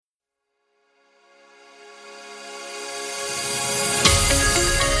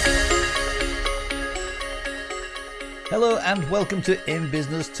Hello and welcome to In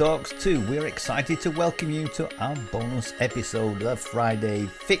Business Talks 2. We're excited to welcome you to our bonus episode, the Friday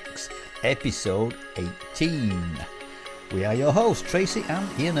Fix, episode 18. We are your hosts, Tracy and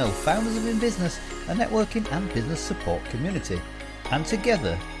Ian O, founders of In Business, a networking and business support community. And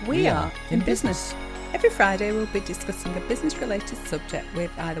together, we are In Business. Every Friday we'll be discussing a business-related subject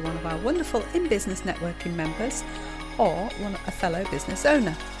with either one of our wonderful In Business networking members or a fellow business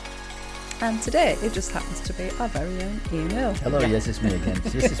owner. And today it just happens to be our very own Ian O. Hello, yes, it's me again.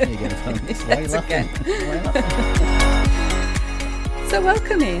 Yes, it's me again. Why are you laughing? So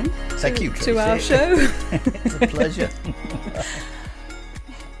welcome, Ian. Thank you, Tracy. To our show. It's a pleasure.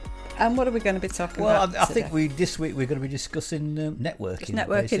 And what are we going to be talking about I think this week we're going to be discussing networking. Just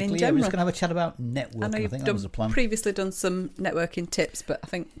networking basically. in Yeah, general. we're just going to have a chat about networking. I know think that was the plan. previously done some networking tips, but I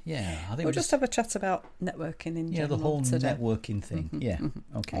think we'll just have a chat about networking in general. Yeah, the whole today. networking thing.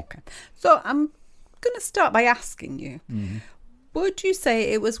 Okay. So I'm going to start by asking you, would you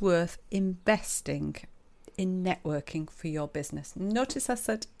say it was worth investing in networking for your business? Notice I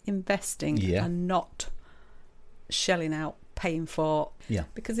said investing and not shelling out, paying for. Yeah.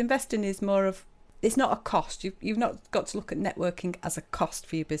 Because investing is more of, it's not a cost. You've not got to look at networking as a cost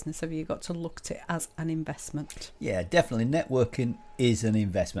for your business, have you? You've got to look at it as an investment. Yeah, definitely. Networking is an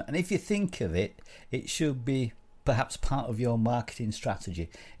investment. And if you think of it, it should be perhaps part of your marketing strategy.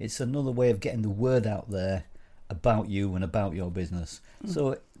 It's another way of getting the word out there about you and about your business.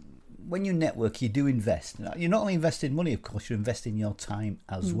 So when you network, you do invest. You're not only investing money, of course, you're investing your time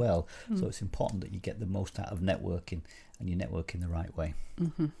as well. So it's important that you get the most out of networking and you network in the right way.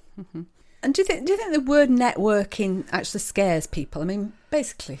 And do you think the word networking actually scares people? I mean,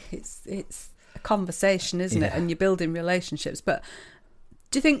 basically, it's a conversation, isn't it? And you're building relationships. But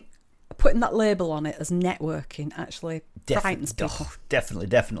do you think putting that label on it as networking actually frightens people? Oh,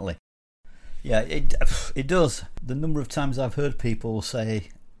 definitely. Yeah, it does. The number of times I've heard people say,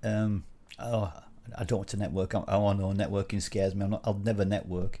 I don't want to network. No, networking scares me. I'll never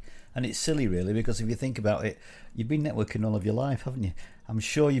network. And it's silly, really, because if you think about it, you've been networking all of your life, haven't you? I'm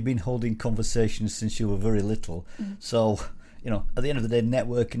sure you've been holding conversations since you were very little. So, at the end of the day,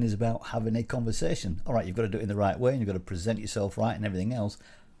 networking is about having a conversation. All right, you've got to do it in the right way and you've got to present yourself right and everything else.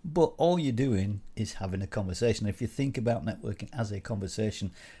 But all you're doing is having a conversation. If you think about networking as a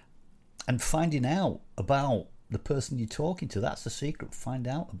conversation and finding out about the person you're talking to, that's the secret. Find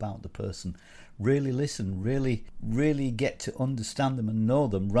out about the person. Really listen, really get to understand them and know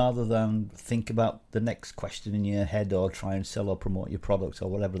them, rather than think about the next question in your head or try and sell or promote your products or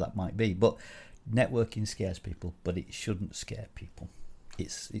whatever that might be. But networking scares people, but it shouldn't scare people.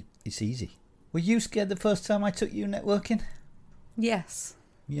 It's easy. Were you scared the first time I took you networking? Yes.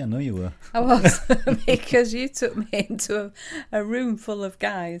 Yeah, I know you were. I was, because you took me into a room full of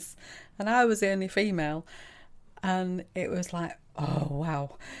guys and I was the only female. And it was like, oh,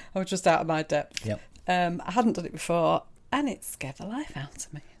 wow. I was just out of my depth. Yep. I hadn't done it before, and it scared the life out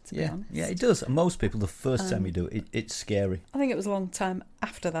of me, to be honest. Yeah, it does. And most people, the first time you do it, it's scary. I think it was a long time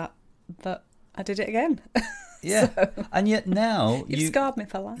after that I did it again. Yeah. So, and yet now... You've scarred me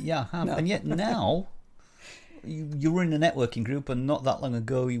for life. Yeah, I have. No. And yet now... You were in a networking group, and not that long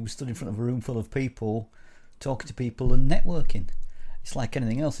ago you were stood in front of a room full of people, talking to people and networking. It's like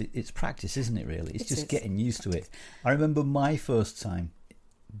anything else. It's practice, isn't it, really? It's just getting used to it. I remember my first time,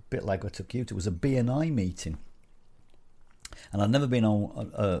 a bit like I took you to, was a BNI meeting. And I'd never been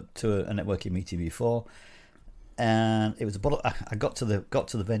on to a networking meeting before. And it was I got to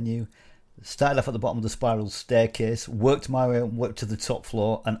the venue, started off at the bottom of the spiral staircase, worked my way up, worked to the top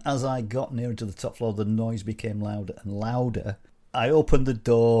floor. And as I got nearer to the top floor, the noise became louder and louder. I opened the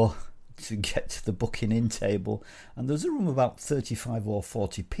door to get to the booking in table, and there was a room of about 35 or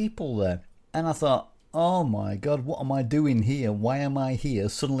 40 people there, and I thought, oh my God, what am I doing here? Why am I here?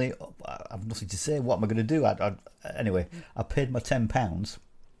 Suddenly I've nothing to say. What am I going to do? Anyway, I paid my £10,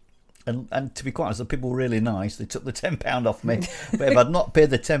 and to be quite honest, the people were really nice. They took the £10 off me, but if I'd not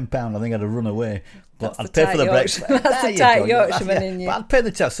paid the £10, I think I'd have run away. But I'd pay for the breakfast. That's the tight Yorkshireman in you. But I'd pay the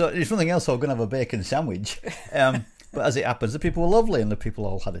tax. So if something else, I was going to have a bacon sandwich. But as it happens, the people were lovely, and the people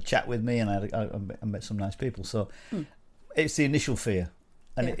all had a chat with me, and I met some nice people. So it's the initial fear,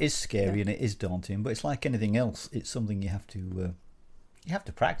 and it is scary and it is daunting. But it's like anything else; it's something you have to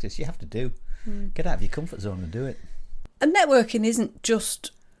practice. You have to do. Get out of your comfort zone and do it. And networking isn't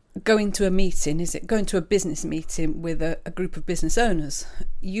just going to a meeting, is it? Going to a business meeting with a group of business owners.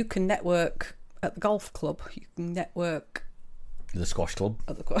 You can network at the golf club. You can network the squash club.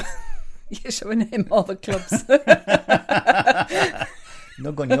 At the You're showing him all the clubs.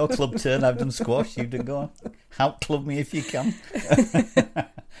 Not going your club turn. I've done squash. You've done go on. Out club me if you can.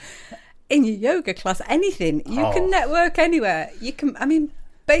 in your yoga class, anything. You can network anywhere. You can, I mean,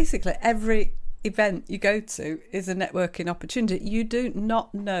 basically every event you go to is a networking opportunity. You do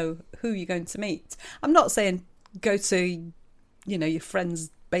not know who you're going to meet. I'm not saying go to, your friend's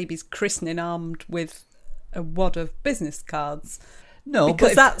baby's christening armed with a wad of business cards. No,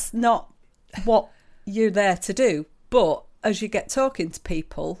 because that's not what you're there to do. But as you get talking to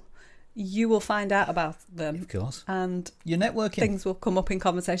people, you will find out about them. Of course. And you're networking. Things will come up in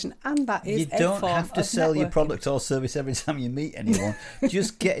conversation, and that is you don't have to sell your networking. product or service every time you meet anyone.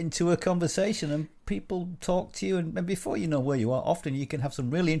 Just get into a conversation and people talk to you, and before you know where you are, often you can have some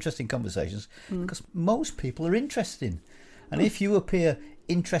really interesting conversations because most people are interested. And if you appear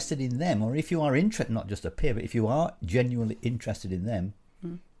interested in them, or if you are interested, not just appear, but if you are genuinely interested in them,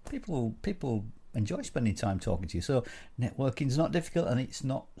 people enjoy spending time talking to you. So networking is not difficult and it's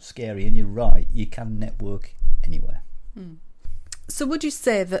not scary, and you're right, you can network anywhere. So would you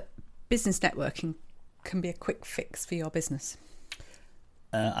say that business networking can be a quick fix for your business?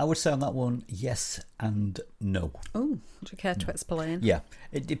 I would say on that one, yes and no. Oh, would you care to explain? Yeah,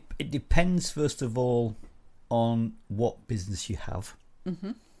 it depends first of all on what business you have.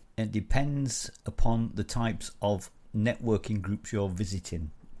 It depends upon the types of networking groups you're visiting.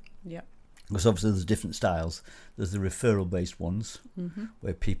 Yeah. Because obviously there's different styles. There's the referral based ones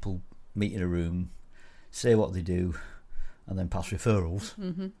where people meet in a room, say what they do, and then pass referrals.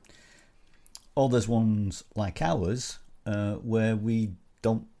 Or there's ones like ours where we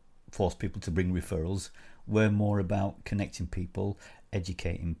don't force people to bring referrals. We're more about connecting people,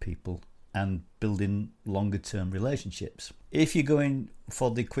 educating people, and building longer term relationships. If you're going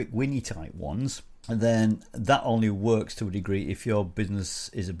for the quick winny type ones, then that only works to a degree if your business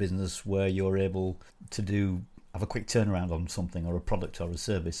is a business where you're able to have a quick turnaround on something or a product or a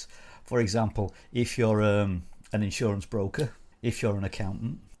service. For example, if you're an insurance broker, if you're an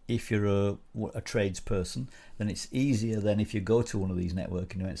accountant, if you're a tradesperson, then it's easier than if you go to one of these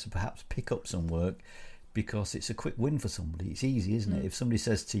networking events to perhaps pick up some work, because it's a quick win for somebody. It's easy, isn't it? If somebody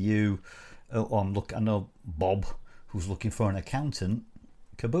says to you, I know Bob who's looking for an accountant,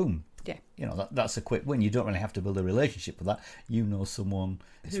 kaboom. Yeah. That's a quick win. You don't really have to build a relationship with that. You know someone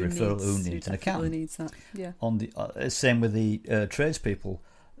who needs an accountant. Needs that. Yeah. On the same with the tradespeople,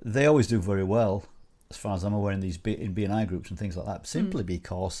 they always do very well, as far as I'm aware, in these BNI groups and things like that, simply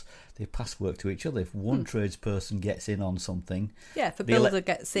because they pass work to each other. If one tradesperson gets in on something, if a builder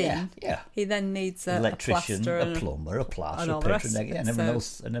gets in, he then needs an electrician, a plumber, a plasterer, a patron,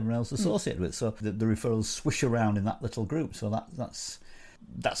 and everyone else associated with it. So the referrals swish around in that little group. So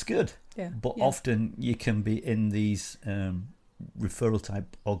that's good. But often you can be in these referral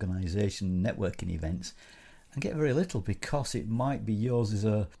type organisation networking events and get very little, because it might be yours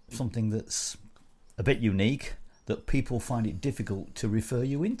is something that's a bit unique that people find it difficult to refer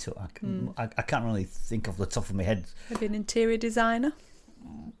you into. I can't really think off the top of my head. Maybe an interior designer?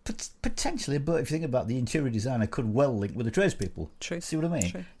 Potentially, but if you think about the interior designer, could well link with the tradespeople. True. See what I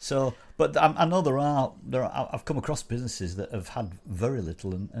mean? True. So, but I know there are. I've come across businesses that have had very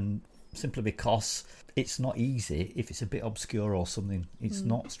little, and simply because it's not easy. If it's a bit obscure or something, it's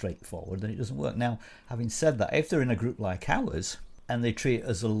not straightforward, then it doesn't work. Now, having said that, if they're in a group like ours and they treat it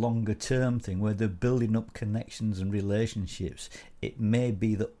as a longer term thing where they're building up connections and relationships, it may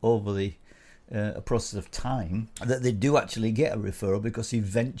be that over a process of time that they do actually get a referral, because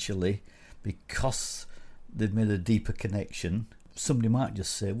eventually, because they've made a deeper connection, somebody might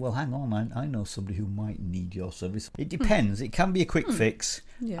just say, well, hang on, I know somebody who might need your service. It depends. It can be a quick fix.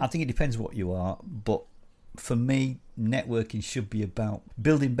 I think it depends what you are, but for me, networking should be about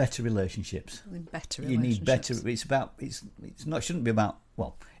building better relationships. You need better. It's about. It's not. Shouldn't be about.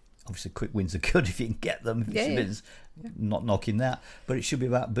 Well, obviously, quick wins are good if you can get them. Not knocking that, but it should be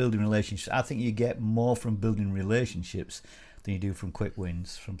about building relationships. I think you get more from building relationships than you do from quick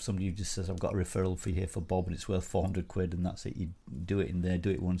wins. From somebody who just says, "I've got a referral fee here for Bob, and it's worth 400 quid, and that's it." You do it in there, do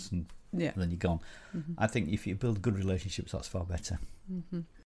it once, and then you're gone. I think if you build good relationships, that's far better.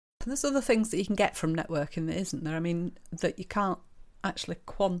 And there's other things that you can get from networking, that isn't there? I mean, that you can't actually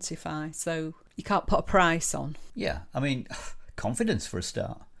quantify, so you can't put a price on. Yeah, I mean, confidence for a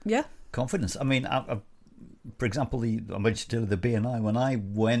start. Yeah. Confidence. I mean, for example, I mentioned the BNI. When I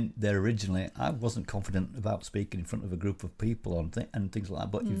went there originally, I wasn't confident about speaking in front of a group of people and things like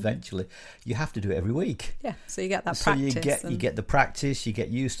that. But eventually, you have to do it every week. Yeah, so you get that so practice. So you get the practice, you get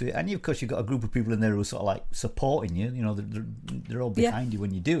used to it, and of course you've got a group of people in there who are sort of like supporting you. You know, they're all behind you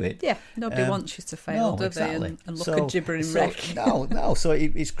when you do it. Yeah, nobody wants you to fail, do exactly. they? And look a gibbering wreck. No. So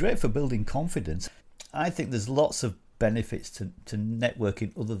it's great for building confidence. I think there's lots of benefits to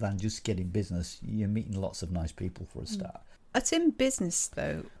networking other than just getting business. You're meeting lots of nice people for a start. At In Business,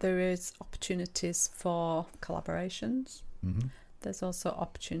 though, there is opportunities for collaborations. Mm-hmm. There's also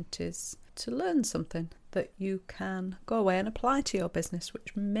opportunities to learn something that you can go away and apply to your business,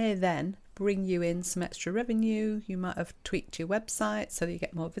 which may then bring you in some extra revenue. You might have tweaked your website so that you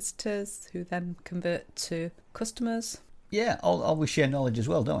get more visitors who then convert to customers. Yeah, all we share knowledge as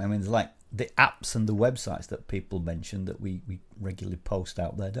well, don't we? I mean, there's like the apps and the websites that people mention that we regularly post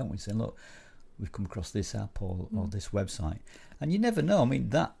out there, don't we? Saying, look, we've come across this app or this website. And you never know. I mean,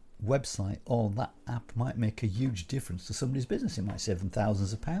 that website or that app might make a huge difference to somebody's business. It might save them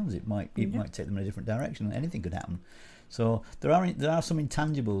thousands of pounds. It might take them in a different direction. Anything could happen. So there are some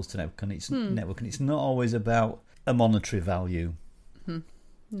intangibles to networking. It's not always about a monetary value.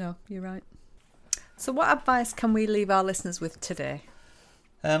 No, you're right. So what advice can we leave our listeners with today?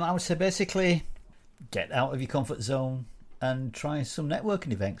 I would say basically get out of your comfort zone and try some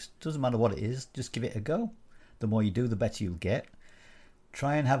networking events. Doesn't matter what it is, just give it a go. The more you do, the better you'll get.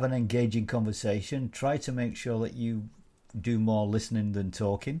 Try and have an engaging conversation. Try to make sure that you do more listening than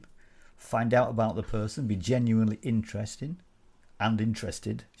talking. Find out about the person. Be genuinely interested,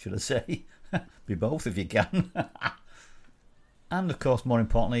 should I say. Be both if you can. And of course, more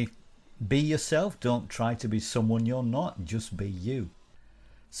importantly, be yourself. Don't try to be someone you're not. Just be you.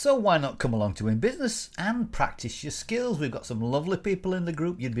 So why not come along to In Business and practice your skills? We've got some lovely people in the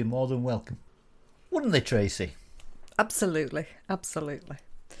group. You'd be more than welcome. Wouldn't they, Tracy? Absolutely, absolutely.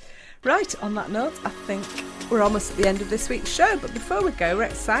 Right, on that note, I think we're almost at the end of this week's show. But before we go, we're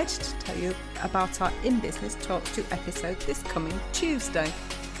excited to tell you about our In Business Talk 2 episode this coming Tuesday.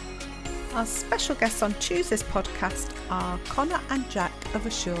 Our special guests on Tuesday's podcast are Connor and Jack of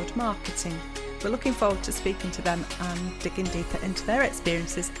Assured Marketing. We're looking forward to speaking to them and digging deeper into their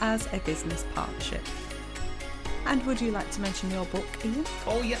experiences as a business partnership. And would you like to mention your book, Ian?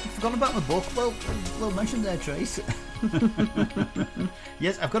 Oh yeah, I forgot about the book. Well mentioned there, Trace.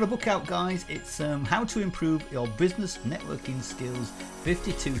 Yes, I've got a book out, guys. It's How to Improve Your Business Networking Skills,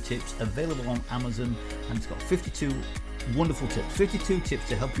 52 tips, available on Amazon, and it's got 52 wonderful tips, 52 tips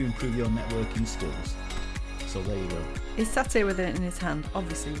to help you improve your networking skills. So there you go. He's sat here with it in his hand.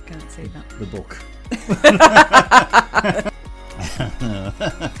 Obviously, you can't see that. The book.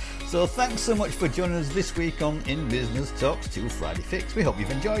 So thanks so much for joining us this week on In Business Talks 2 Friday Fix. We hope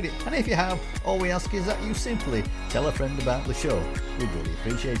you've enjoyed it. And if you have, all we ask is that you simply tell a friend about the show. We'd really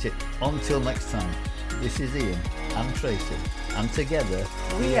appreciate it. Until next time, this is Ian and Tracy. And together,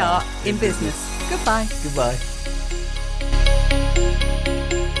 we are In Business. Goodbye. Goodbye.